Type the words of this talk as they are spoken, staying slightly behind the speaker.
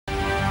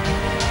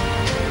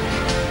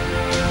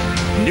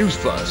News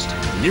First,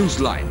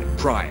 Newsline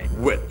Prime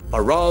with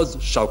Faraz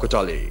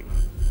Shaukatali.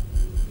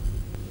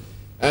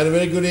 And a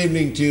very good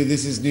evening to you.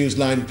 This is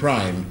Newsline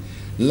Prime,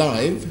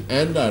 live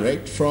and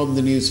direct from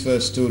the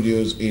Newsfirst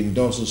studios in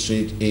Dawson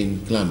Street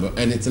in Colombo.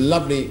 And it's a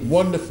lovely,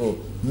 wonderful,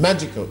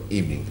 magical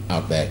evening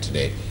out there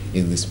today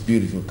in this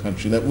beautiful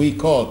country that we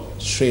call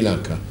Sri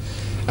Lanka.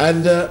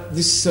 And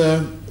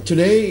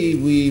today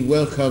we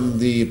welcome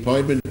the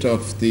appointment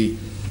of the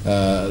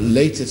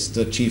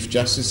latest Chief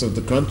Justice of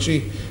the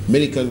country.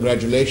 Many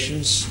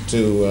congratulations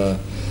to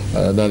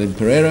Nalin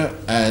Pereira,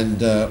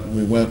 and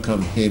we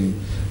welcome him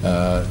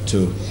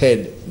to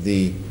head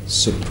the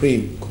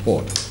Supreme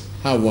Court.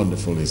 How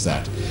wonderful is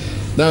that?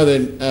 Now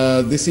then,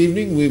 this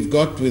evening we've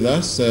got with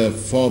us a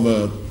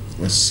former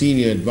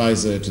senior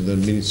advisor to the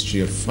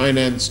Ministry of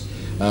Finance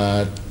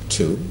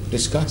to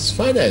discuss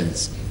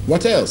finance.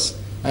 What else?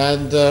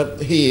 And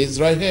he is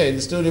right here in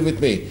the studio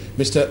with me,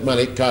 Mr.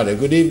 Malik.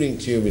 Good evening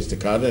to you, Mr.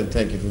 Kader, and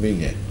thank you for being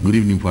here. Good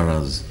evening,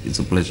 Faraz. It's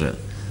a pleasure.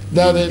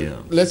 Now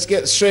then, let's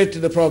get straight to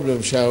the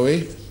problem, shall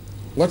we?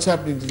 What's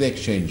happening to the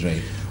exchange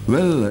rate?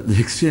 Well, the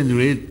exchange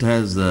rate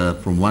has,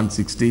 from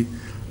 160,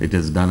 it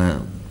has done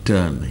a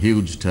turn,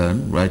 huge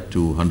turn, right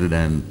to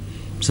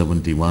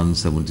 171,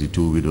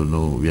 72. We don't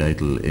know where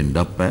it will end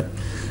up at.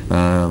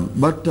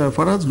 But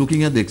Faraz,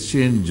 looking at the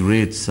exchange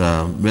rates,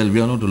 well, we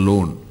are not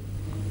alone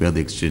where the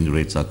exchange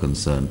rates are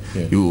concerned.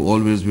 Yeah. You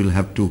always will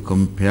have to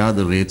compare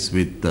the rates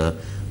with the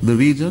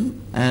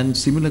region and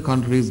similar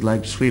countries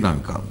like Sri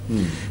Lanka.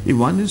 If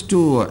one is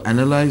to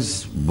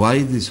analyze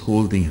why this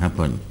whole thing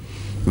happened,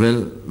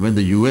 well, when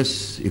the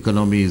US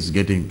economy is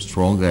getting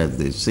stronger, as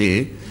they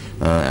say,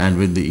 and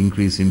with the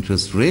increased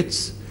interest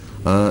rates,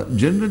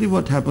 generally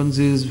what happens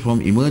is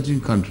from emerging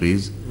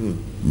countries,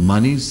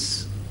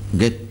 monies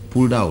get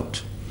pulled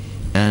out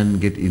and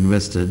get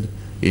invested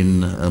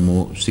in a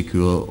more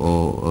secure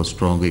or a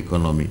stronger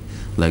economy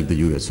like the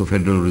US. So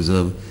Federal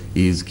Reserve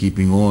is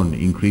keeping on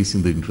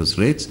increasing the interest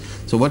rates.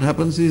 So what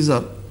happens is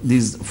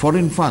these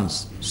foreign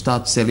funds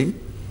start selling,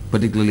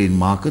 particularly in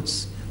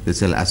markets. They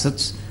sell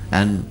assets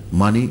and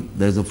money,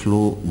 there's a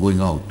flow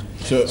going out.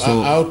 So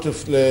out of,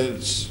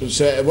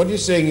 so what you're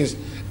saying is,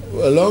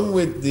 along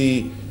with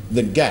the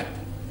gap,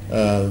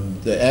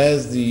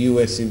 as the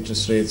US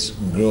interest rates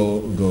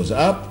goes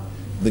up,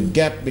 the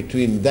gap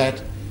between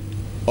that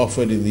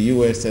offered in the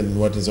US and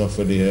what is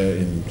offered here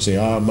in, say,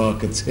 our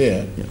markets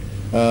here,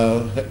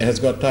 has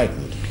got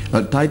tightened.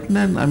 Tightened,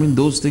 and I mean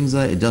those things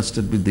are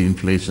adjusted with the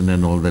inflation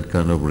and all that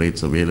kind of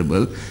rates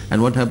available.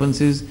 And what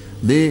happens is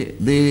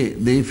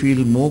they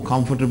feel more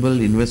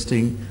comfortable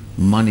investing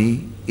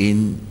money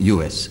in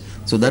US.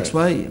 So that's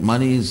why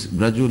money is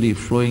gradually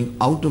flowing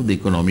out of the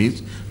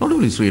economies, not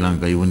only Sri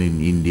Lanka, even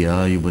in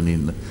India, even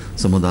in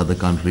some of the other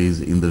countries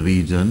in the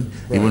region,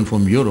 even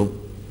from Europe,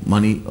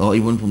 money, or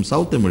even from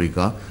South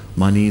America,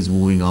 money is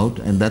moving out,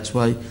 and that's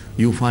why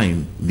you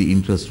find the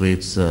interest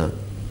rates,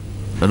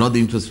 not the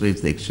interest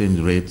rates, the exchange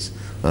rates,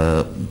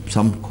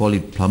 some call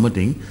it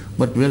plummeting,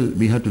 but well,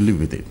 we have to live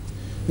with it.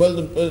 Well,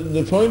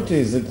 the point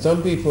is that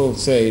some people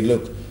say,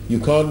 look, you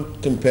can't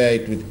compare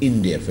it with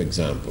India, for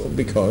example,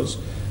 because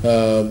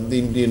the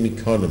Indian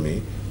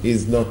economy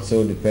is not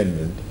so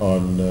dependent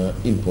on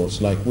imports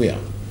like we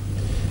are.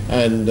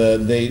 And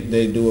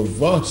they do a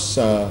vast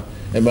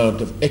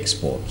amount of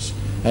exports,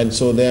 and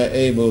so they are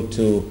able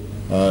to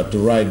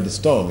ride the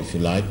storm, if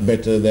you like,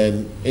 better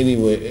than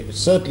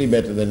certainly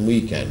better than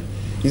we can.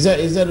 Is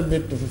that a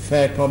bit of a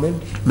fair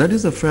comment? That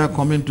is a fair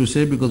comment to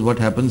say, because what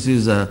happens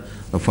is,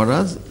 for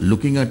us,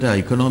 looking at our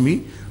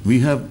economy, we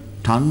have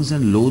tons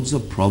and loads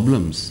of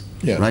problems,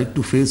 right,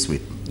 to face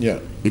with.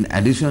 In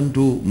addition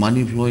to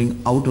money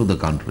flowing out of the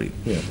country.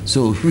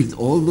 So with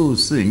all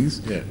those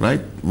things,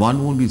 right,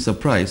 one won't be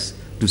surprised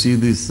to see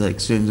this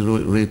exchange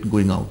rate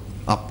going up.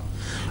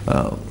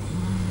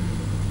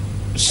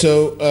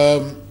 So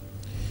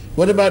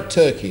what about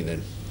Turkey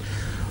then?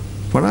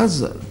 For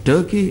us,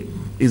 Turkey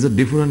is a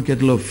different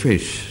kettle of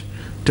fish.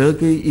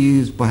 Turkey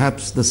is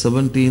perhaps the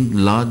 17th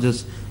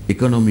largest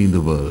economy in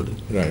the world.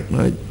 Right.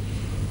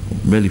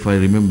 Well, if I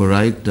remember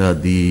right,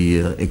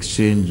 the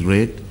exchange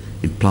rate,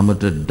 it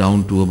plummeted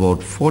down to about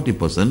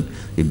 40%.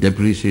 It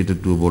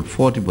depreciated to about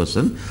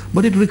 40%,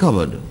 but it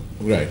recovered.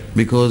 Right.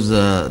 Because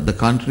the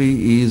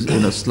country is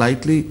in a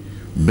slightly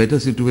better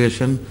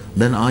situation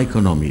than our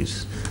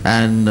economies.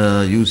 And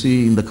you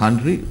see in the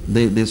country,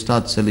 they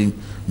start selling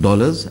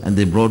dollars, and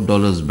they brought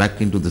dollars back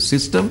into the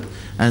system,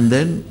 and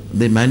then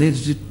they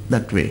managed it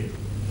that way.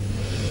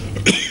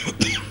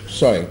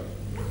 Sorry.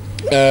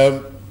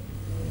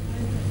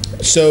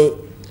 So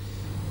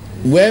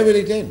where will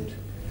it end?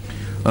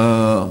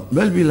 Well,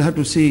 we'll have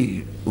to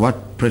see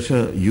what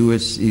pressure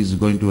US is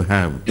going to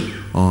have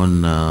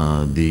on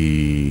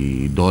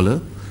the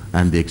dollar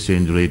and the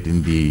exchange rate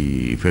in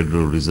the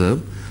Federal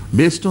Reserve.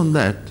 Based on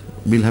that,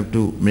 we'll have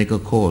to make a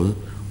call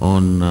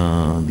on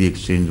the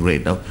exchange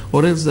rate,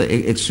 or else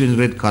the exchange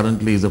rate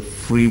currently is a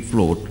free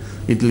float.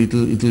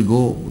 It'll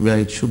go where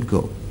it should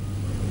go.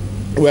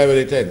 Where will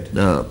it end?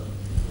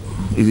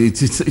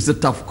 it's a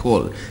tough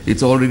call.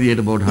 It's already at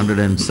about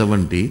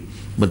 170,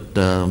 but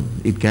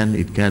it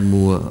can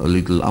move a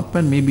little up,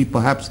 and maybe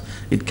perhaps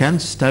it can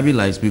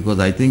stabilize, because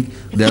I think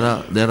there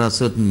are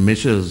certain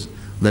measures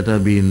that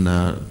have been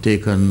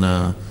taken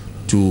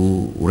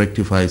to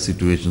rectify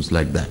situations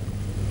like that.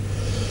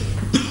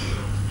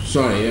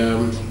 Sorry,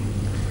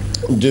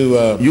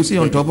 you see,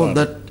 on top of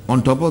that,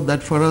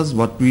 Faraz,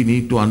 what we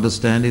need to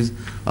understand is,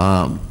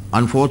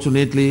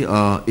 unfortunately,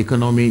 our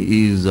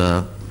economy is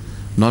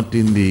not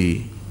in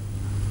the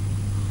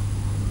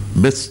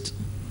best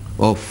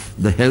of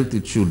the health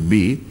it should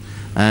be,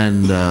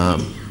 and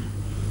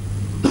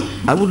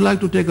I would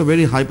like to take a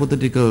very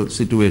hypothetical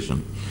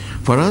situation.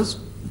 Faraz,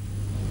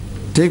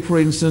 take for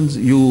instance,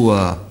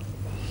 your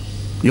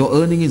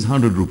earning is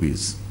 100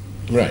 rupees.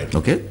 Right.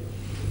 Okay?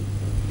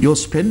 Your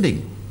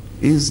spending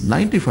is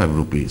 95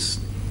 rupees.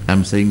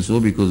 I'm saying so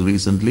because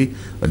recently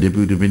a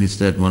deputy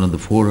minister at one of the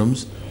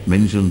forums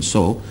mentioned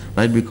so,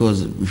 right?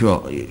 Because if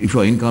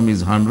your income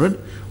is 100,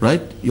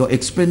 right, your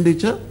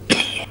expenditure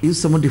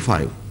is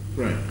 75.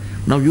 Right.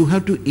 Now you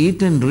have to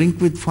eat and drink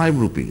with 5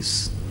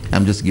 rupees.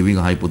 I'm just giving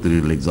a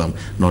hypothetical example,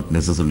 not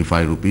necessarily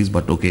 5 rupees,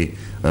 but okay,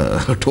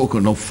 a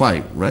token of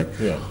 5, right?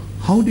 Yeah.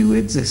 How do you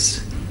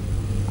exist?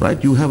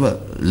 Right? You have a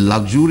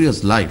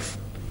luxurious life.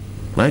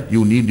 Right,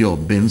 you need your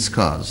Benz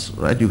cars,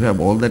 right? You have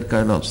all that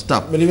kind of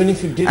stuff. But even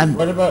if you did,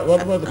 what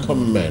about the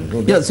common man?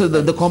 Yeah, so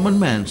the common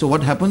man. So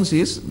what happens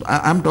is,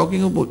 I'm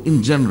talking about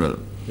in general,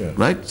 yeah.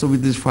 right? So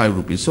with this 5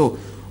 rupees. So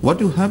what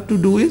you have to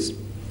do is,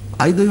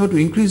 either you have to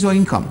increase your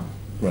income,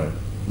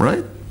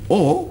 right?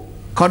 Or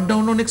cut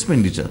down on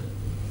expenditure.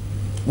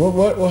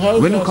 Well,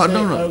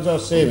 how's our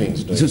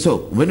savings doing?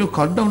 So when you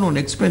cut down on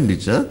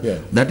expenditure, yeah.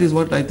 that is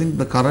what I think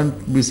the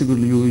current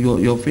basically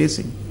you're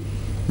facing.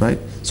 Right,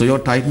 so you're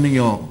tightening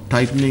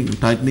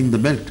the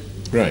belt,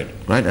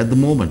 right at the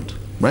moment,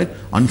 right.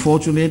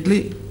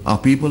 Unfortunately, our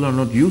people are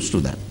not used to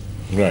that.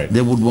 Right,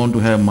 they would want to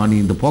have money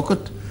in the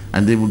pocket,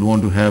 and they would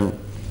want to have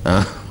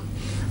a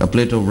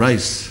plate of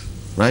rice,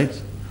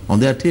 right, on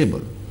their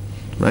table,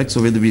 right.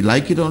 So whether we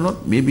like it or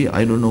not, maybe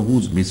I don't know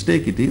whose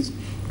mistake it is,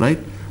 right.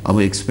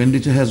 Our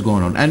expenditure has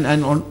gone on, and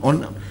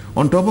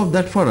on top of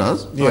that, for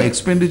us, yeah. Our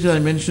expenditure I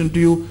mentioned to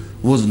you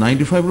was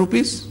 95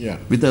 rupees, yeah.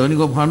 with the earning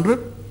of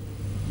 100.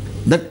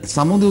 That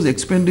some of those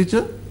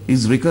expenditure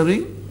is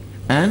recurring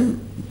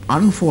and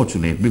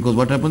unfortunate, because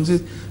what happens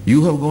is,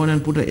 you have gone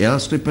and put an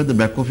airstrip at the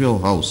back of your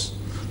house.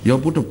 You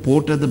have put a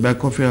port at the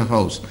back of your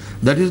house.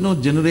 That is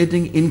not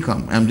generating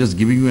income. I'm just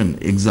giving you an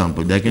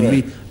example. There can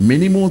be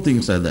many more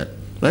things like that,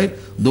 right?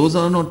 Those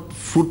are not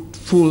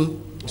fruitful.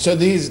 So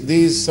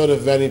these sort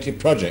of vanity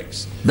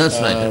projects, that's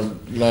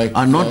right,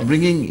 are not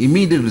bringing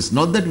immediate risk.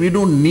 Not that we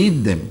don't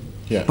need them.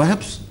 Yeah.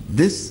 Perhaps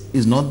this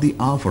is not the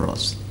hour for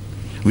us.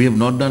 We have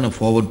not done a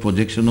forward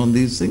projection on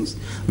these things.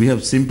 We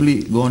have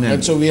simply gone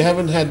and so we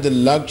haven't had the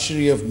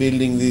luxury of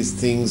building these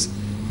things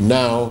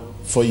now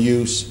for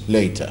use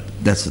later.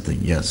 That's the thing,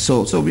 yes.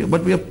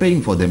 But we are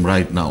paying for them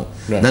right now.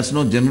 Right. That's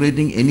not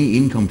generating any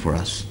income for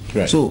us.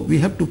 Right. So we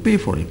have to pay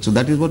for it. So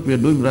that is what we are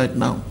doing right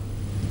now.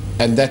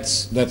 And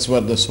that's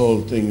what this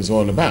whole thing is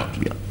all about.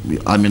 Yeah.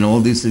 I mean, all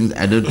these things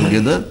added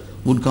together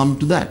would come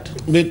to that.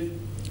 But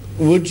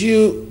would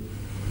you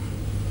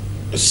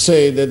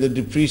say that the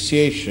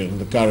depreciation,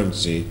 the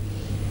currency,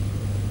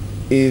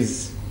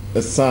 is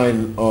a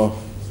sign of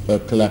a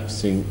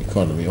collapsing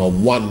economy, or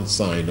one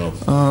sign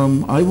of?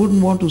 I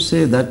wouldn't want to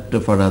say that,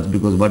 Faraz,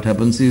 because what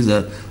happens is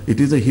it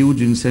is a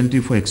huge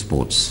incentive for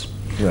exports.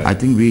 Right. I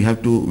think we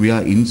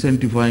are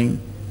incentivizing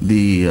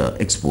the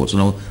exports.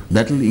 Now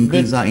that will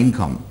increase our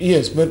income.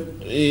 Yes, but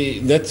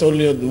that's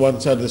only on one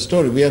side of the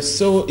story. We are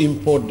so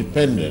import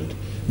dependent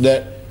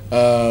that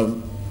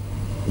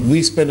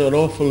we spend an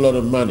awful lot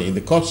of money.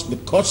 The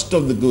cost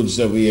of the goods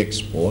that we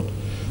export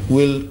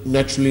will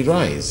naturally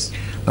rise.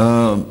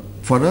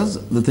 For us,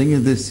 the thing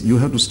is this: you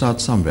have to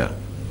start somewhere,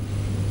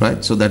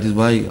 right? So that is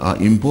why our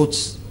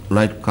imports,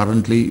 right?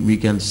 Currently, we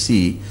can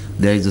see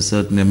there is a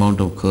certain amount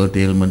of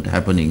curtailment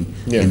happening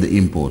in the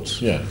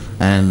imports. Yeah.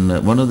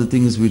 And one of the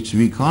things which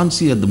we can't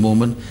see at the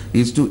moment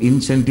is to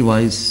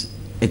incentivize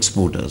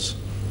exporters,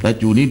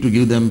 right? You need to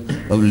give them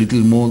a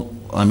little more,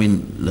 I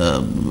mean,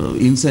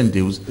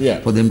 incentives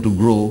for them to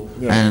grow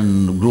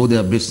and grow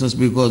their business,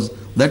 because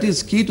that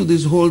is key to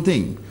this whole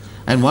thing.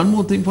 And one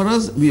more thing for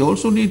us, we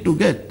also need to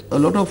get a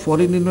lot of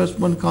foreign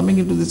investment coming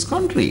into this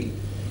country.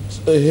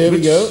 So here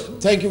we go.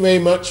 Thank you very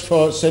much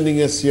for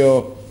sending us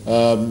your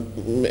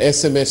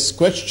SMS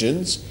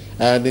questions,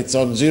 and it's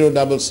on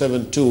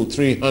 0772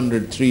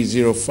 300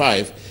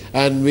 305,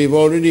 and we've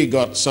already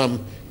got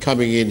some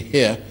coming in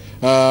here.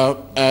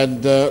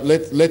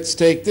 Let's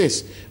take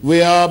this.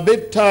 We are a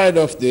bit tired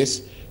of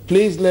this.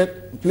 Please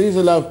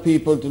allow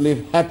people to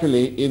live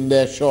happily in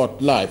their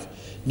short life.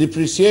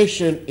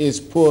 Depreciation is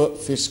poor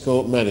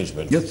fiscal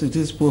management. Yes, it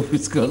is poor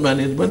fiscal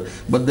management,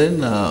 but then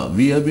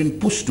we have been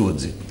pushed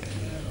towards it.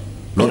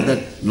 Not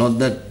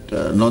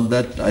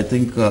that I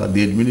think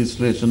the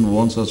administration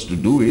wants us to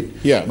do it.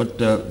 Yeah. But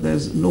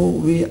there's no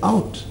way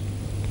out.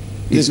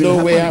 There's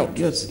no way out.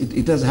 Yes,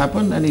 it has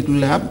happened, and it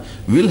will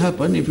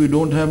happen if you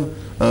don't have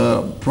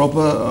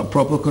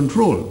proper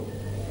control.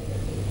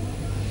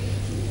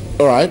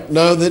 All right.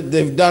 Now that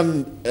they've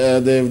done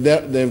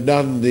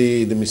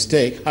the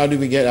mistake, how do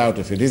we get out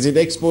of it? Is it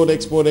export?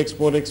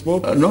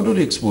 Not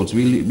only exports.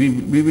 We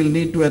will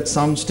need to, at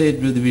some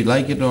stage, whether we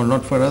like it or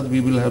not, for us,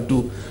 we will have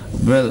to,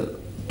 well,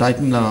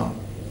 tighten our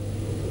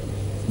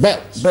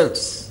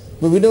belts.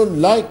 But we don't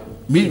like.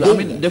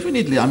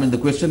 Definitely. I mean, the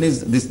question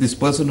is, this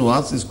person who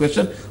asked this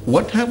question,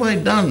 what have I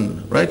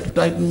done, right, to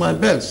tighten my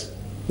belts?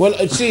 Well,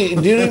 see,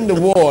 during the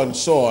war and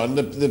so on,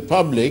 the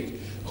public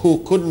who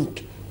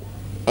couldn't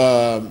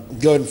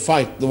go and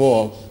fight the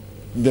war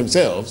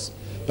themselves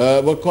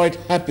were quite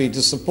happy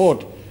to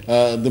support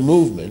the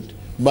movement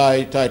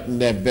by tightening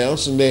their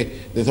belts, and they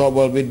thought,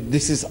 well,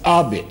 this is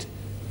our bit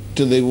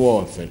to the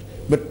war effort.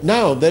 But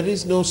now there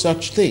is no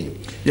such thing.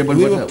 Yeah, but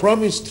we were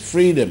promised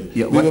freedom,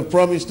 we were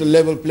promised a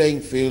level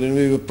playing field, and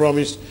we were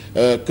promised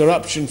a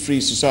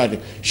corruption-free society.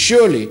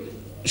 Surely,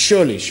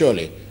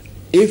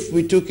 if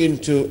we took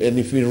into, and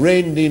if we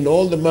reined in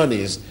all the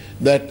monies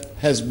that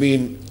has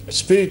been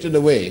spirited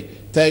away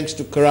thanks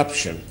to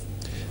corruption,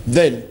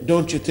 then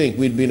don't you think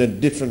we'd be in a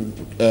different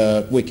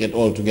wicket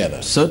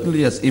altogether? Certainly,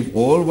 yes. If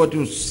all what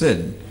you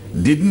said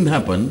didn't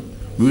happen,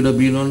 we would have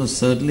been on a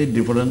certainly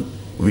different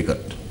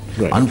wicket.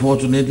 Right.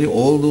 Unfortunately,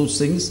 all those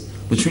things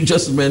which you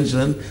just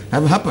mentioned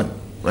have happened.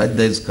 Right?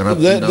 There is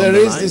corruption. There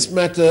is this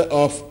matter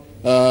of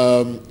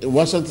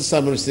Vasant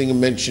Samarasinghe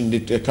mentioned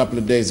it a couple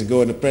of days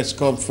ago in a press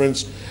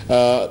conference.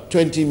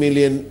 $20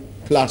 million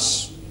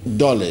plus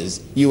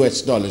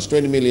US dollars,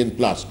 20 million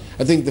plus.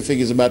 I think the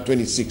figure is about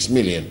 26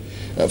 million.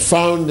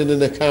 Found in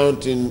an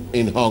account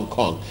in Hong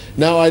Kong.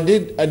 Now I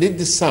did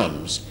the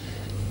sums.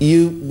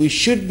 We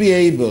should be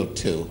able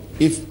to,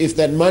 if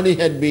that money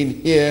had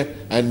been here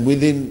and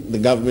within the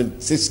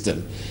government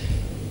system,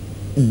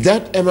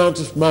 that amount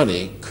of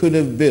money could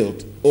have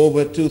built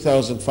over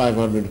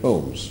 2,500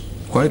 homes.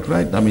 Quite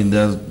right. I mean,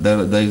 there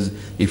is,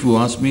 if you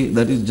ask me,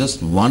 that is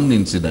just one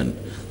incident.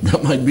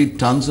 There might be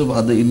tons of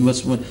other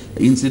investment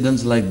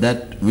incidents like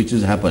that which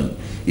has happened.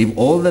 If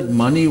all that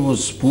money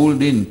was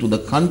spooled into the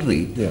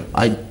country, yeah,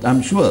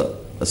 I'm sure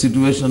a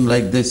situation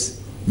like this,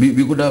 we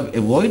could have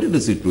avoided a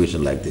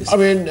situation like this. I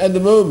mean, at the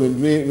moment,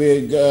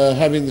 we're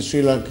having the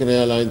Sri Lankan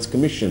Airlines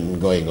Commission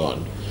going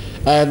on.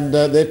 And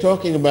they're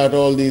talking about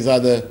all these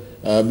other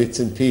bits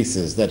and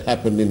pieces that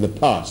happened in the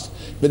past.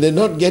 But they're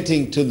not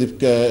getting to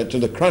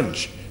the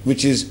crunch,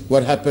 which is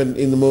what happened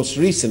in the most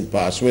recent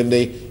past, when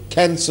they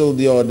cancelled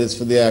the orders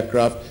for the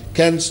aircraft,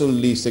 cancelled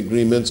lease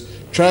agreements,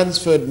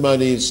 transferred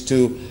monies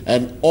to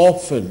an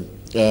orphan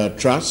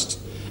trust,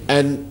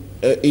 and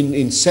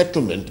in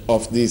settlement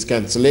of these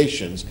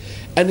cancellations.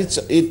 And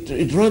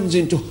it runs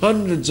into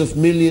hundreds of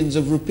millions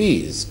of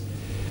rupees.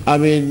 I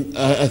mean,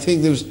 I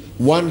think there was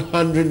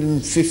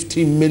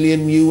 150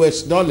 million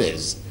US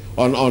dollars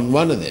on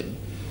one of them.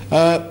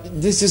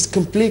 This is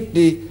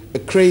completely a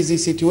crazy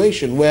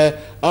situation where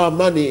our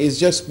money is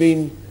just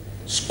being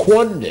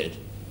squandered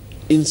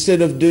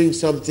instead of doing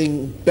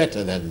something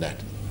better than that.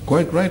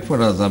 Quite right, for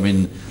us. I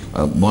mean,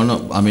 a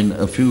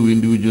few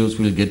individuals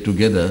will get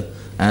together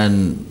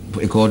and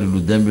according to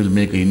them will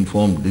make an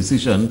informed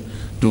decision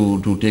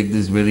to take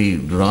these very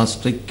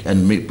drastic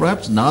and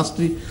perhaps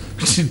nasty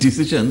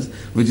decisions,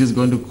 which is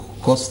going to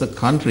cost the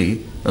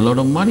country a lot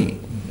of money.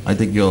 I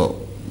think you're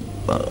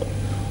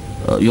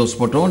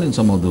spot on in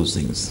some of those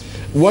things.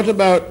 What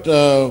about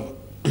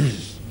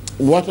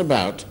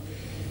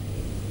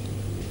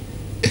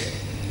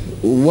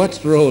what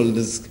role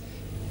does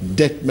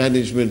debt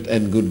management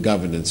and good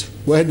governance,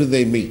 where do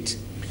they meet?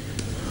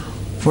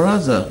 For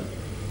us,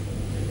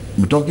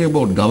 we're talking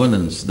about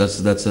governance. That's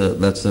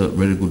a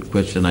very good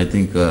question. I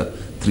think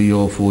 3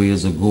 or 4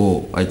 years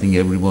ago, I think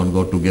everyone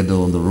got together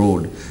on the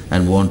road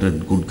and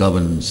wanted good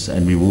governance,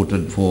 and we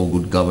voted for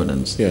good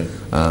governance. Yeah.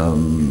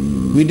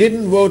 We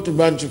didn't vote a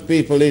bunch of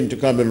people in to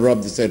come and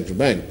rob the central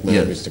bank,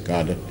 yes, Mr.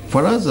 Carter.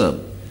 For us,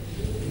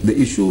 the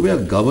issue where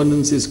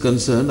governance is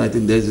concerned, I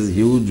think there's a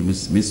huge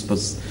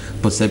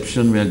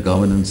misperception where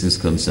governance is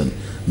concerned.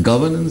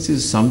 Governance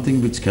is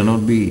something which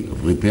cannot be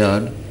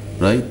repaired,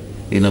 right,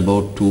 in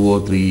about 2 or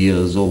 3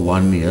 years or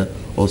 1 year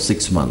or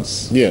 6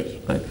 months. Yes.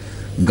 Right.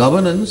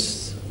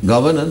 Governance,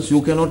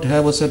 you cannot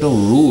have a set of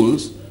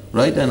rules,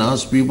 right, and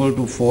ask people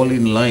to fall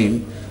in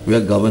line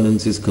where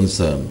governance is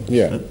concerned.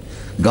 Yeah. Right?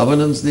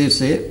 Governance, they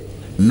say,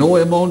 no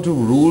amount of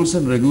rules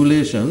and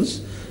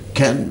regulations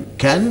can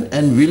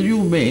and will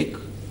you make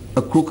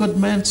a crooked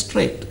man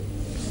straight.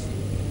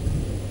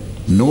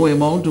 No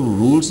amount of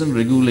rules and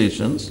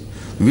regulations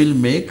will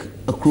make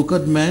a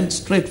crooked man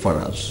straight for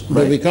us.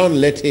 But we can't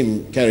let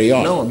him carry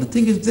on. No, the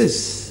thing is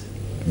this.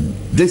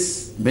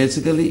 This,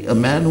 basically, a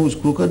man who's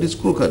crooked is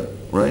crooked,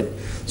 right?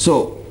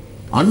 So,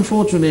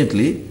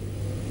 unfortunately,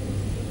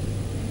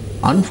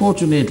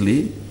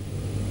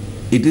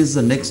 it is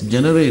the next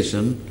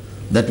generation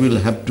that will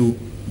have to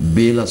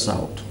bail us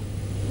out.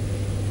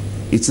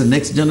 It's the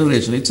next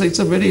generation. It's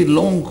a very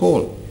long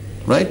call,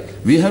 right?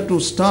 We have to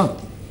start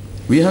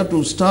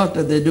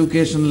at the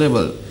education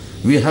level.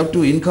 We have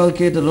to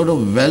inculcate a lot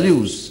of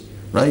values,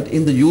 right,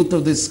 in the youth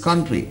of this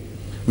country.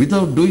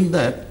 Without doing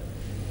that,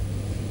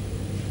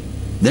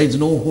 there is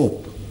no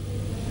hope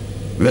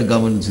where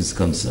governance is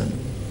concerned,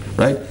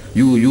 right?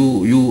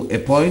 You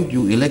appoint,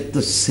 you elect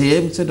the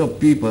same set of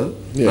people,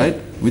 right,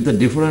 with a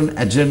different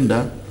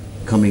agenda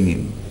coming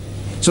in.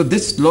 So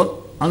this lot,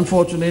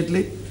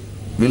 unfortunately,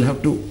 will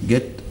have to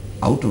get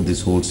out of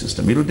this whole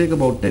system. It will take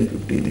about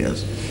 10-15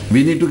 years.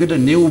 We need to get a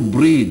new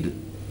breed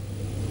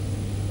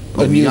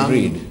of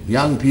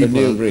young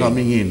people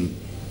coming in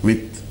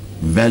with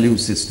value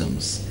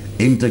systems,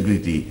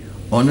 integrity,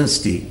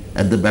 honesty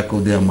at the back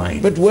of their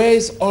mind. But where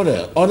is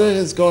honor? Honor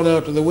has gone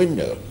out of the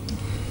window.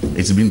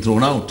 It's been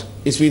thrown out.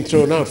 It's been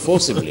thrown out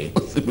forcibly,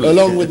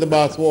 along with the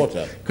bath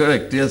water.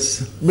 Correct,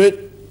 yes. But,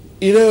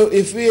 you know,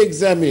 if we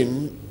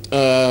examine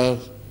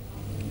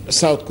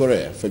South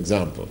Korea, for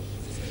example,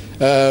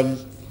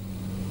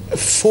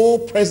 4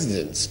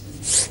 presidents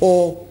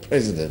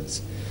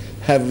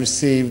have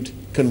received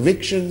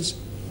convictions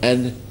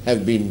and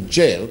have been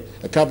jailed.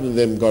 A couple of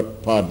them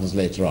got pardons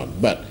later on,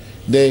 but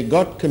they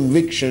got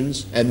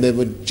convictions and they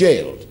were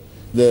jailed.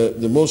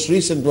 The most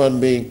recent one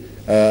being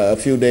a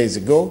few days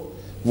ago,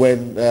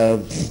 when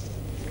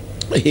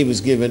he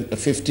was given a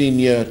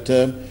 15-year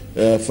term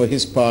for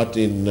his part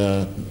in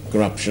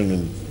corruption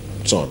and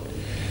so on,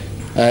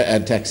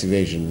 and tax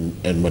evasion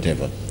and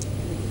whatever.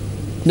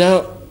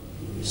 Now,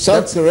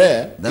 South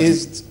Korea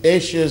is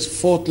Asia's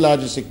 4th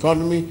largest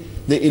economy,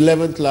 the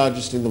 11th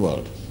largest in the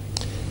world.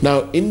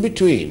 Now, in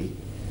between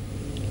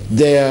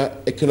their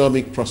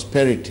economic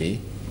prosperity,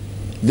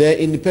 their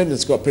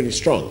independence got pretty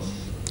strong.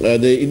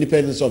 The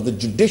independence of the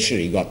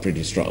judiciary got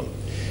pretty strong.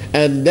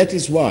 And that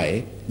is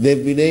why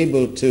they've been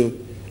able to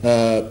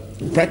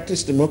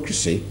practice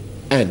democracy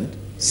and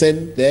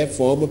send their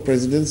former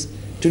presidents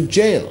to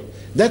jail.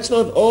 That's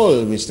not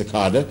all, Mr.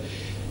 Carter.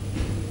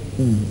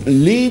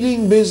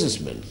 Leading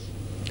businessmen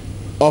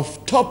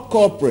of top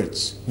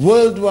corporates,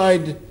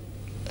 worldwide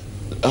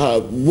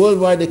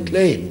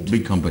acclaimed,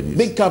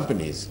 big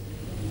companies,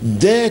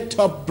 their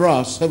top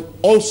brass have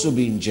also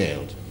been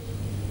jailed.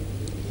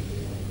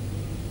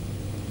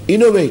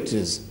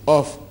 Innovators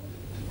of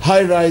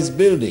high-rise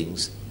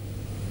buildings,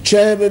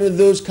 chairmen of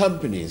those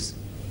companies,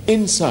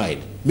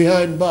 inside,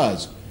 behind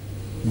bars,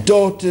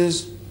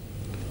 daughters,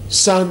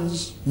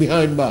 sons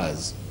behind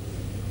bars.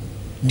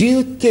 Do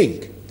you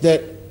think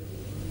that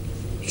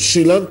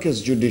Sri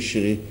Lanka's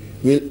judiciary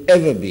will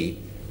ever be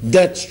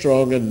that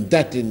strong and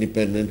that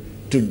independent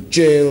to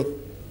jail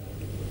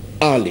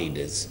our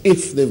leaders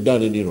if they've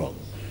done any wrong?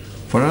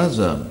 Faraz,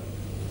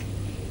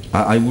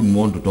 I wouldn't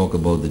want to talk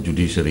about the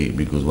judiciary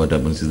because what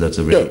happens is that's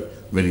a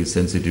very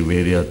sensitive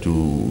area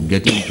to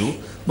get into.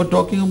 But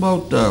talking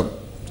about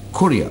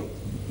Korea,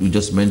 you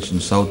just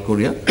mentioned South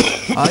Korea,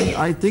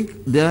 I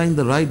think they are in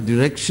the right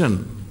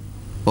direction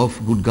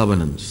of good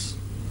governance.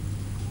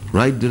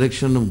 Right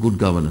direction of good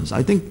governance.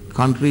 I think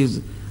countries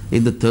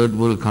in the third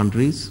world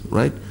countries,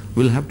 right,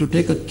 will have to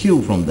take a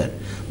cue from that.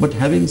 But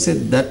having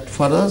said that,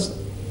 for us,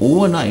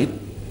 overnight,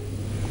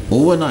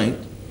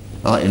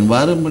 our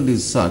environment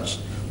is such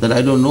that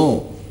I don't know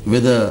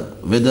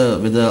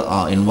whether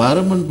our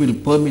environment will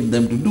permit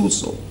them to do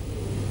so.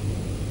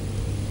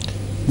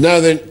 Now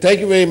then, thank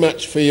you very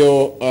much for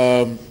your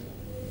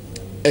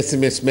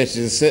SMS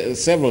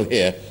messages, several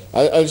here.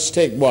 I'll just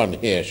take one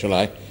here, shall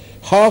I?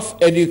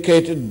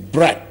 Half-educated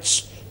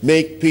brats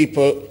make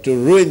people to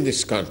ruin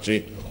this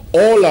country.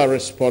 All are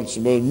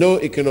responsible. No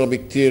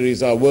economic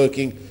theories are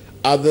working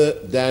other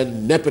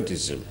than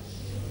nepotism.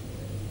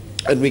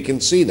 And we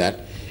can see that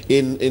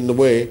in the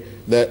way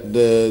that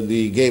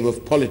the game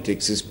of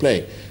politics is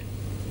playing.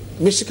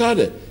 Mr.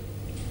 Carter,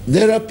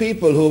 there are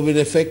people who have been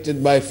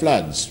affected by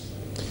floods.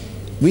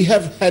 We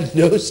have had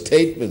no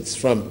statements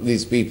from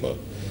these people.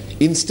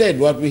 Instead,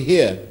 what we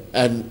hear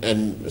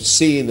and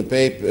see in the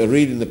paper,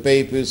 read in the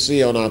papers,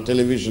 see on our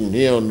television,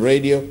 hear on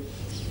radio,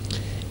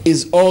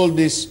 is all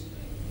this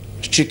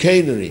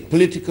chicanery,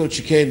 political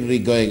chicanery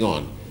going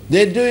on.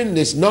 They're doing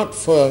this not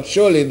for,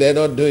 surely they're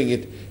not doing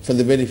it for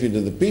the benefit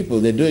of the people,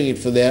 they're doing it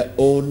for their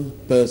own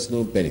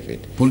personal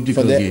benefit.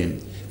 Political gain.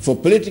 For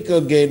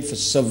political gain, for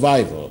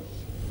survival.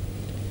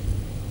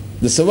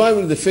 The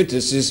survival of the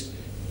fittest is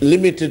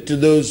limited to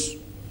those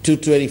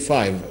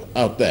 225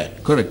 out there.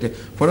 Correct.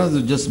 For us,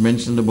 you just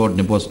mentioned about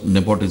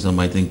nepotism,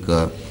 I think.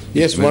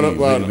 Yes, one of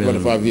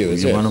our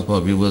viewers. Yes. One of our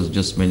viewers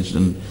just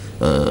mentioned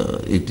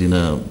it in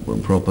a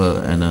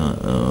proper and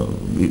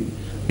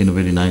in a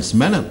very nice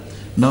manner.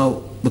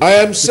 Now, I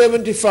am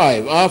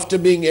 75 after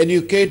being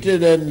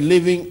educated and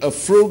living a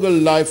frugal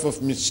life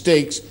of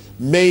mistakes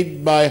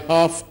made by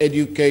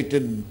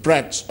half-educated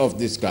brats of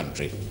this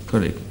country.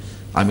 Correct.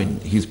 I mean,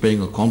 he's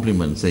paying a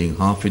compliment saying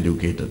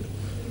half-educated.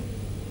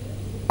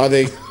 Are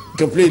they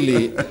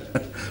completely...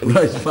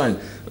 Right, fine.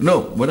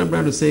 No, what I'm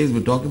trying to say is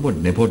we're talking about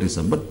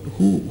nepotism, but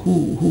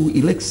who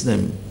elects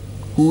them?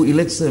 Who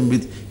elects them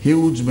with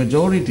huge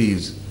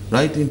majorities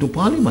right into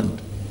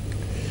parliament?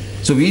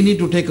 So we need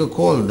to take a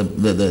call.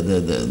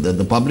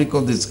 The public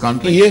of this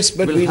country. Yes,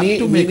 but will we have need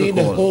to make we need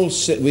a call.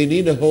 we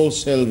need a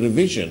wholesale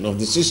revision of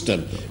the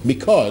system,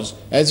 because,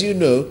 as you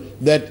know,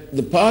 that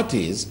the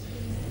parties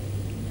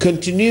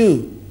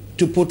continue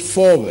to put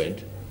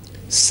forward,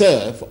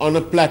 serve on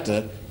a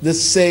platter the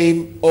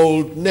same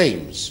old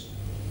names,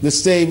 and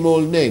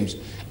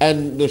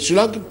the Sri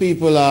Lankan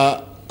people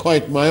are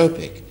quite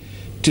myopic.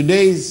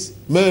 Today's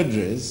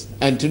murderers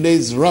and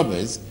today's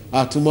robbers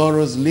are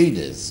tomorrow's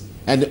leaders,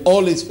 and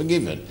all is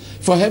forgiven.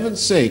 For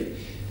heaven's sake,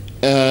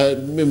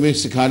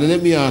 Mr. Carter,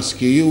 let me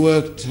ask you, you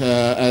worked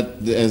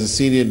as a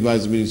senior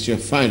advisor, Ministry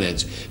of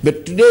Finance,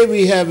 but today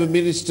we have a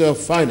Minister of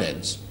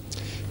Finance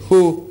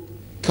who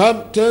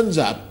turns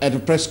up at a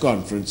press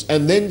conference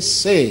and then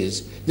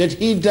says that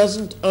he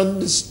doesn't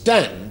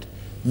understand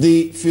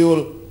the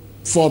fuel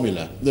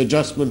formula, the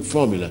adjustment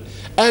formula.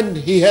 And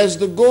he has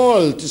the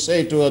gall to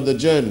say to other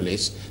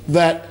journalists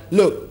that,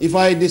 look, if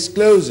I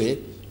disclose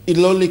it,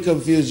 it'll only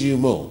confuse you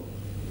more.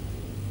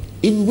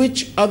 In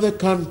which other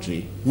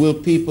country will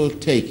people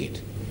take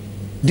it?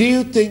 Do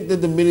you think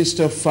that the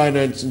Minister of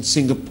Finance in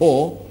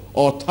Singapore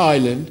or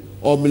Thailand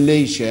or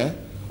Malaysia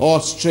or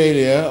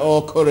Australia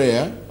or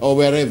Korea or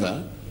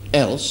wherever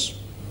else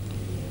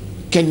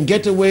can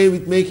get away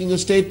with making a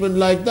statement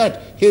like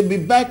that? He'll be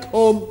back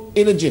home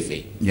in a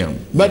jiffy. Yeah.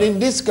 But in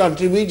this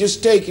country, we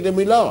just take it and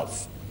we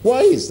laugh.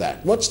 Why is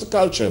that? What's the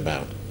culture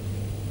about?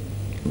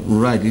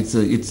 Right. It's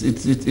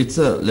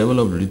a level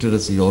of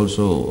literacy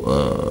also,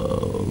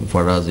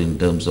 Faraz, in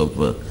terms of.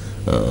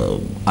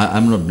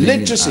 I'm not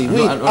blaming. Literacy.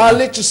 Our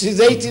literacy is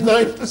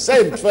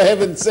 89%, for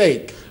heaven's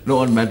sake. No,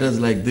 on matters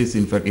like this,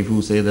 in fact, if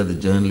you say that the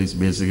journalists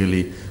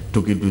basically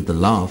took it with a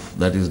laugh,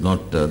 that is not.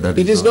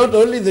 It is not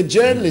only the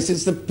journalists;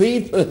 it's the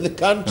people of the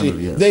country.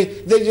 Yes.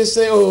 They just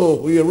say,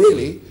 "Oh, you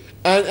really,"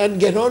 and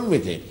get on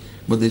with it.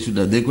 But they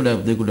could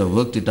have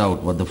worked it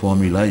out what the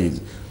formula is.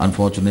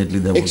 Unfortunately,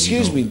 there was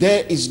Excuse me,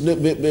 there is no,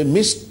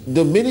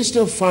 the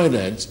Minister of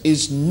Finance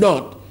is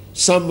not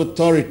some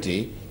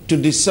authority to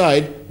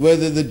decide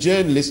whether the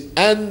journalists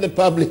and the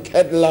public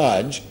at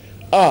large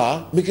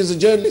are, because the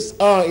journalists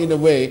are in a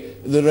way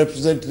the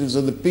representatives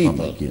of the people,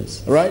 Public,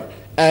 yes. right?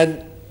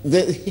 And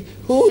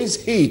who is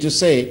he to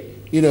say,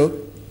 you know,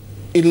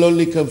 it'll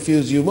only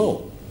confuse you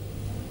more?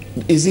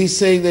 Is he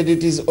saying that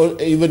it is,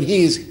 even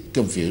he is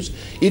confused?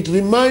 It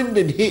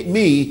reminded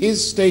me,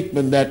 his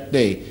statement that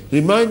day,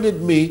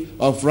 reminded me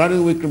of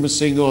Ranil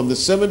Wickremesinghe on the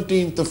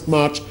 17th of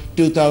March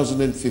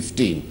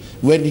 2015,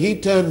 when he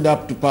turned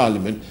up to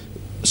Parliament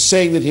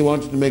saying that he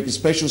wanted to make a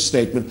special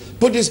statement,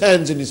 put his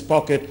hands in his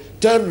pocket,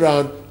 turned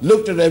around,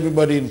 looked at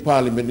everybody in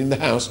Parliament, in the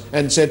House,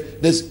 and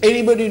said, does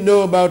anybody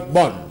know about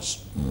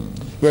bonds?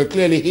 Well,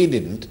 clearly he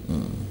didn't,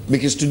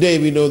 because today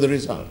we know the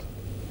result.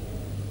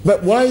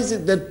 But why is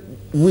it that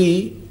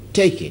we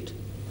take it?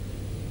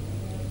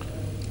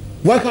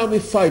 Why can't we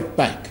fight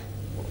back?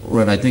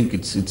 Right, I think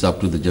it's up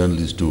to the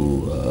journalists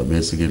to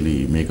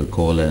basically make a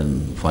call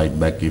and fight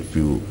back if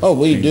you. Oh,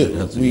 we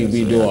do.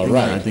 We do all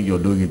right. I think you're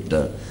doing it.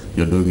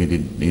 You're doing it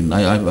in.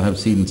 I have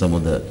seen some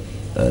of the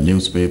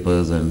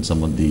newspapers and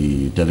some of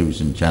the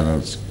television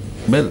channels,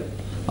 well,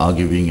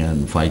 arguing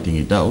and fighting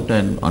it out,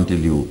 and until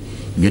you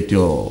get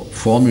your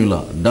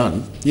formula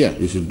done, yeah,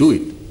 you should do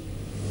it.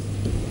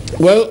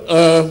 Well,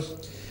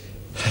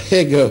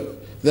 here you go.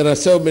 There are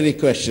so many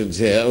questions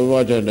here. Oh,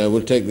 I don't know.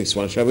 We'll take this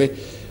one, shall we?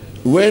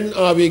 When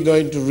are we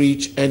going to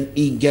reach an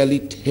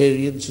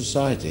egalitarian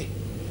society?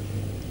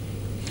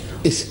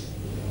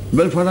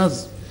 Well, for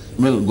us,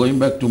 going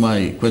back to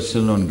my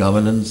question on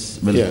governance,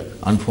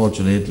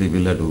 unfortunately,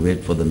 we'll have to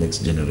wait for the next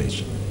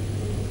generation.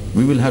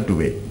 We will have to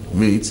wait.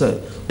 It's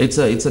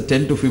a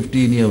 10 to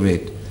 15 year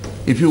wait.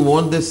 If you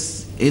want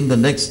this in the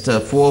next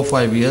 4 or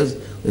 5 years,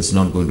 it's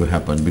not going to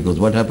happen, because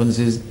what happens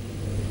is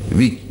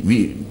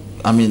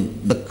I mean,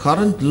 the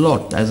current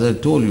lot, as I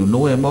told you,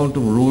 no amount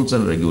of rules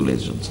and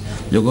regulations,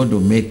 you're going to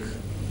make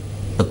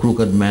a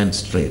crooked man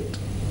straight.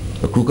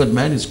 A crooked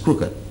man is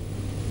crooked,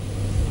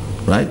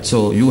 right?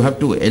 So you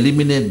have to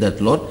eliminate that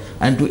lot,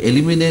 and to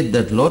eliminate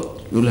that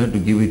lot, you'll have to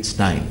give it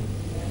time,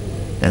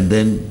 and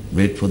then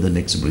wait for the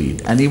next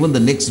breed. And even the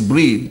next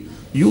breed,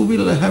 you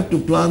will have to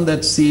plant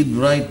that seed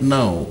right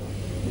now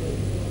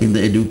in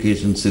the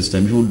education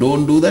system. If you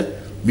don't do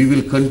that, we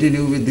will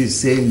continue with the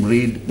same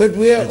breed. But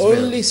we are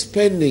only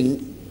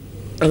spending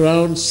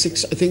around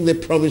 6%, I think they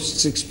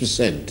promised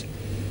 6%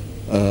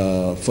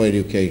 for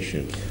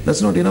education.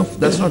 That's not enough.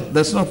 That's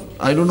not,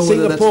 I don't know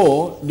whether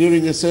Singapore,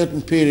 during a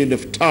certain period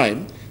of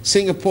time,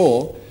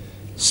 Singapore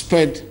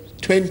spent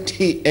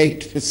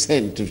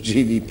 28% of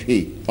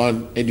GDP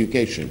on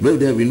education. Well,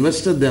 they have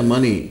invested their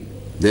money.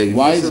 They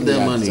invested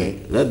their money.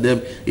 They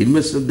have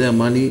invested their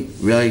money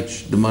where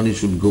the money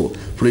should go.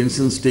 For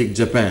instance, take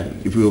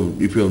Japan. If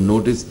you have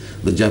noticed,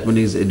 the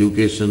Japanese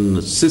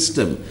education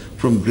system,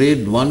 from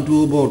grade 1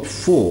 to about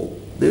 4,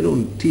 they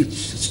don't teach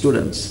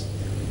students.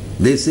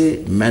 They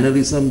say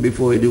mannerism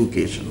before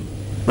education,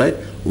 right?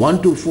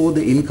 1 to 4,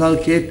 they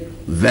inculcate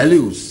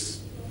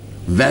values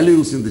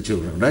in the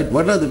children, right?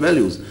 What are the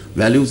values?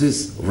 Values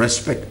is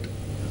respect,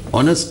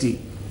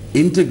 honesty,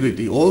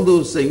 integrity, all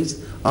those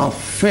things are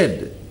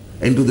fed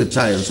into the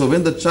child. So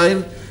when the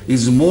child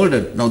is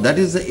molded, now that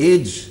is the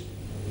age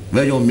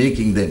where you're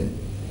making them,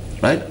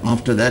 right?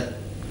 After that,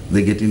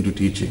 they get into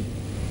teaching.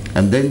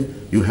 And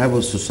then you have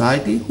a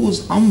society who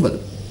is humble,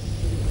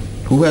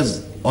 who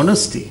has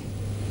honesty,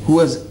 who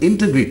has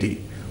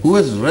integrity, who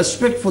has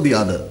respect for the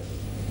other,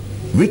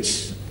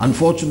 which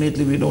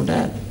unfortunately we don't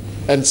have.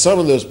 And some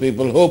of those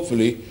people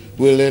hopefully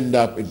will end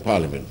up in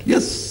Parliament.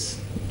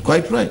 Yes,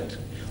 quite right.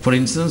 For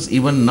instance,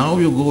 even now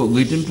you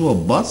get into a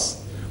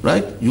bus,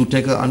 right?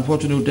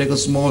 Unfortunately you take a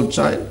small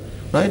child,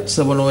 right?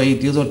 7 or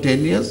 8 years or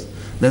 10 years.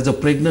 There's a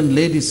pregnant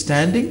lady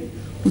standing.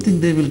 You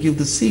think they will give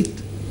the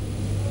seat?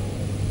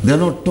 They're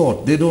not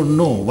taught. They don't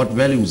know what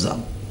values are.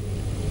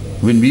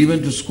 When we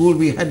went to school,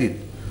 we had it.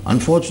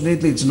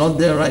 Unfortunately, it's not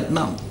there right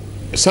now.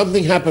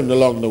 Something happened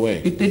along the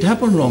way. It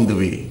happened along the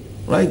way,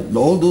 right?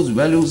 All those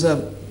values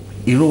have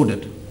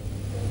eroded.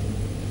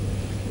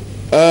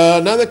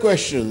 Another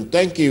question.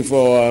 Thank you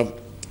for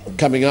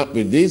coming up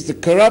with these. The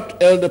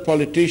corrupt elder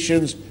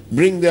politicians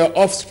bring their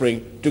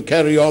offspring to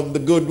carry on the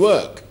good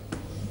work.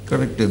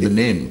 Correct. The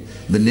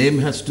name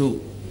has to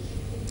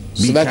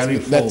be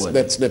carried forward.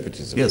 That's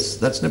nepotism. Yes,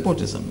 that's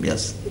nepotism.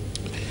 Yes.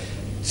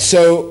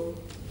 So,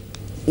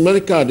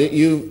 Malikade,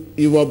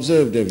 you've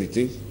observed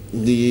everything.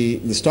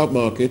 The stock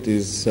market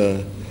is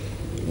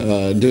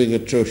doing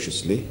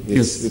atrociously.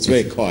 It's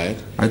very quiet.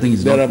 I think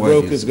it's there not are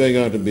brokers going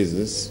out of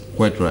business.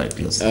 Quite right.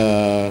 Yes.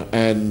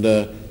 And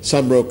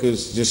some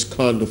brokers just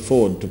can't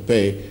afford to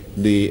pay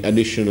the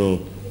additional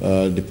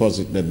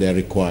deposit that they're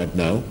required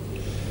now.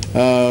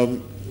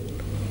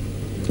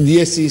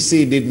 The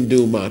SEC didn't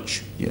do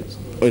much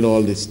in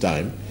all this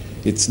time.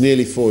 It's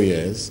nearly 4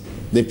 years.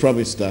 They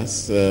promised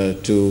us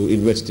to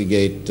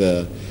investigate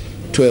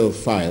 12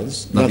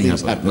 files.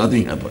 Nothing's happened.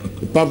 Nothing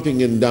happened.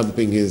 Pumping and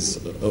dumping is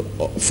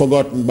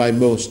forgotten by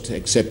most,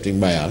 excepting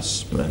by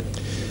us. Right.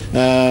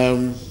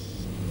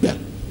 Yeah,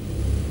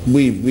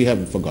 we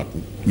haven't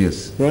forgotten.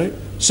 Yes. Right?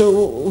 So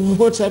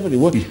what's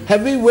happening?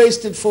 Have we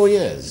wasted 4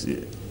 years?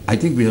 I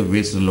think we have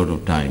wasted a lot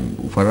of time.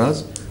 For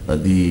us,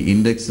 the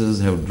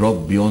indexes have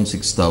dropped beyond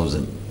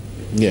 6,000.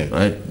 Yeah.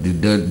 Right?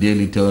 The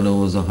daily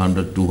turnover is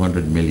 100,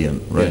 200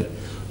 million. Right?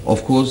 Yeah.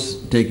 Of course,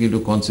 take into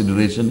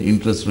consideration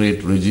interest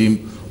rate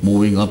regime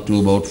moving up to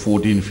about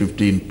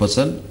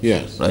 14-15%.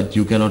 Yes. Right?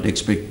 You cannot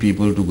expect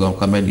people to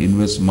come and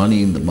invest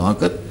money in the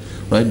market,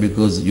 right?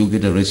 Because you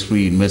get a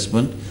risk-free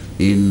investment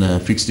in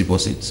fixed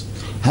deposits.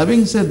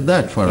 Having said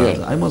that,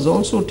 Faraz, I must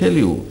also tell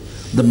you,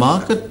 the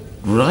market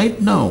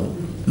right now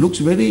looks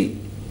very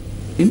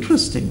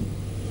interesting,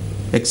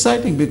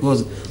 exciting,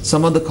 because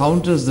some of the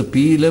counters, the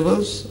PE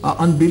levels are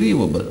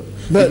unbelievable.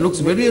 It looks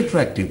very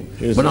attractive.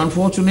 Yes, but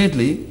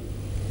unfortunately,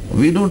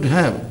 we don't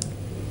have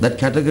that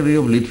category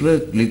of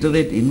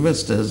literate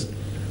investors,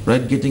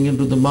 right, getting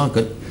into the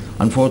market.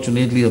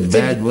 Unfortunately, a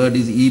bad word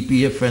is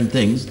EPF and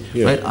things,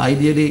 right?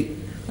 Ideally,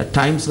 at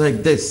times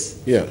like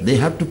this, they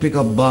have to pick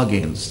up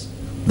bargains.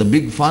 The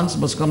big funds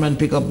must come and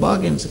pick up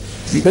bargains.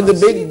 But the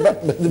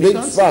big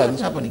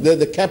funds,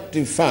 the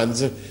captive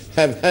funds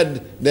have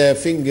had their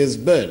fingers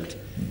burnt.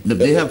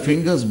 They have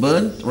fingers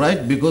burnt,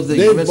 right, because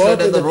they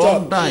invested at the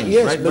wrong time.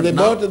 Yes, right? but they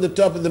bought at the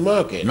top of the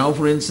market. Now,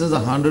 for instance, a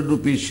 100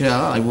 rupee share,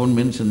 I won't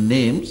mention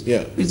names,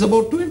 is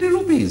about 20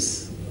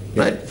 rupees.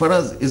 Right? For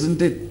us,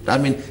 isn't it? I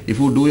mean, if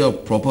you do your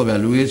proper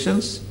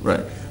valuations,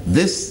 right,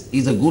 this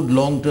is a good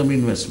long-term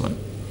investment.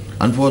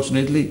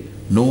 Unfortunately,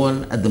 no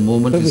one at the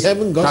moment but we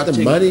haven't got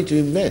the money to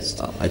invest.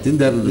 I think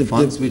there are the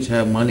funds which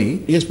have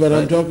money. Yes, but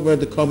I'm talking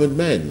about the common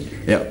man.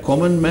 Yeah,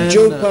 common man.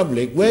 Joe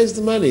public, where's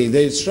the money?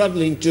 They're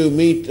struggling to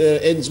meet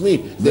ends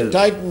meet. They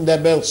tighten their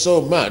belts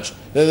so much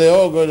that they're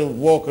all going to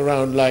walk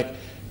around like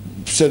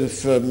sort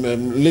of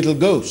little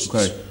ghosts.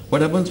 Correct.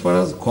 What happens for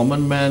us,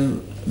 common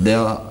man,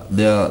 their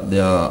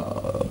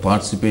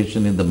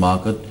participation in the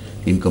market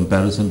in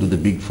comparison to the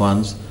big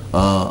funds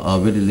are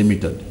very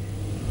limited.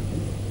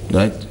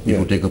 Right? If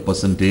you take a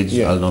percentage,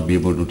 I'll not be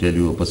able to tell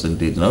you a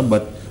percentage now,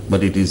 but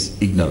it is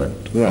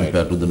ignorant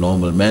compared to the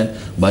normal man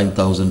buying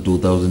 1,000,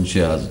 2,000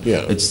 shares.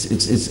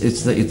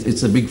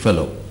 It's a big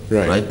fellow,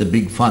 right? The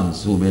big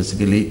funds who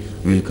basically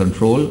will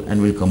control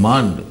and will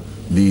command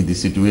the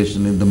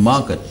situation in the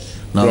market.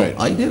 Now,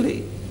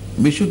 ideally,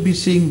 we should be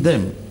seeing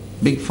them,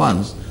 big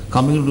funds,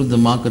 coming into the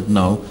market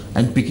now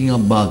and picking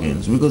up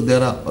bargains, because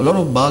there are a lot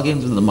of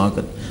bargains in the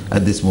market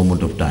at this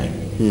moment of time.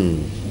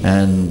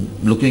 And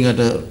looking at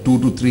a 2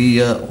 to 3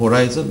 year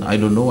horizon, I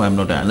don't know, I'm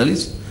not an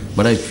analyst,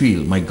 but I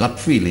feel, my gut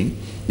feeling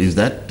is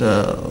that,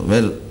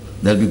 well,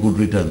 there'll be good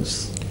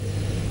returns.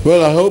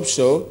 Well, I hope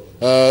so.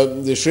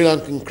 The Sri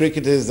Lankan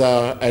cricketers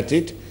are at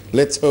it.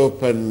 Let's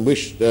hope and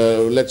wish,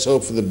 let's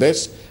hope for the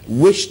best.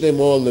 Wish them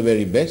all the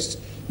very best,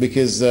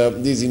 because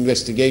these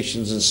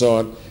investigations and so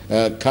on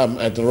come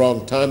at the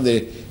wrong time.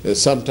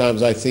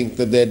 Sometimes I think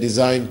that they're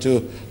designed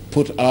to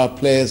put our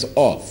players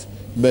off.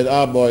 But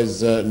our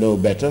boys know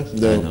better.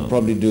 They'll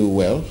probably do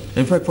well.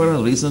 In fact,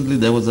 recently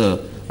there was a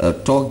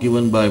talk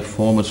given by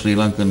former Sri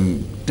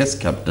Lankan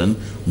Test captain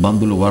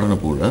Bandulu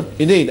Warnapura.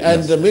 Indeed,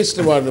 and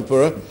Mr.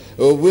 Warnapura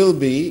will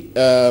be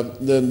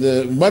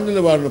the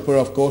Mandalawarnapur,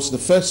 of course, the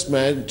first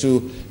man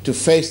to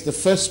face the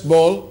first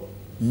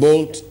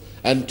bolt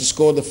and to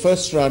score the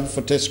first run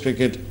for Test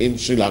cricket in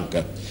Sri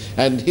Lanka.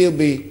 And he'll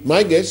be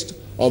my guest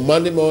on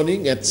Monday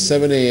morning at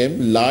 7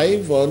 a.m.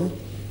 live on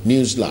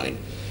Newsline.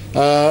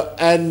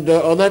 And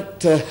on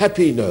that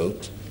happy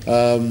note,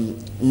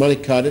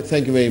 Malik,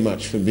 thank you very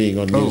much for being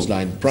on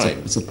Newsline Prime.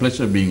 It's a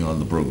pleasure being on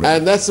the program.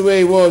 And that's the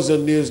way it was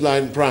on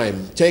Newsline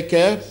Prime. Take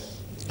care,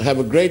 have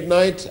a great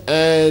night,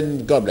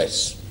 and God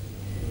bless.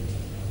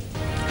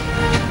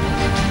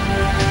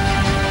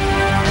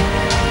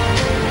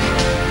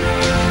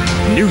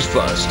 News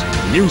First,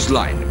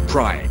 Newsline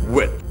Prime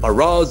with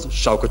Faraz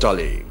Shaukat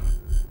Ali.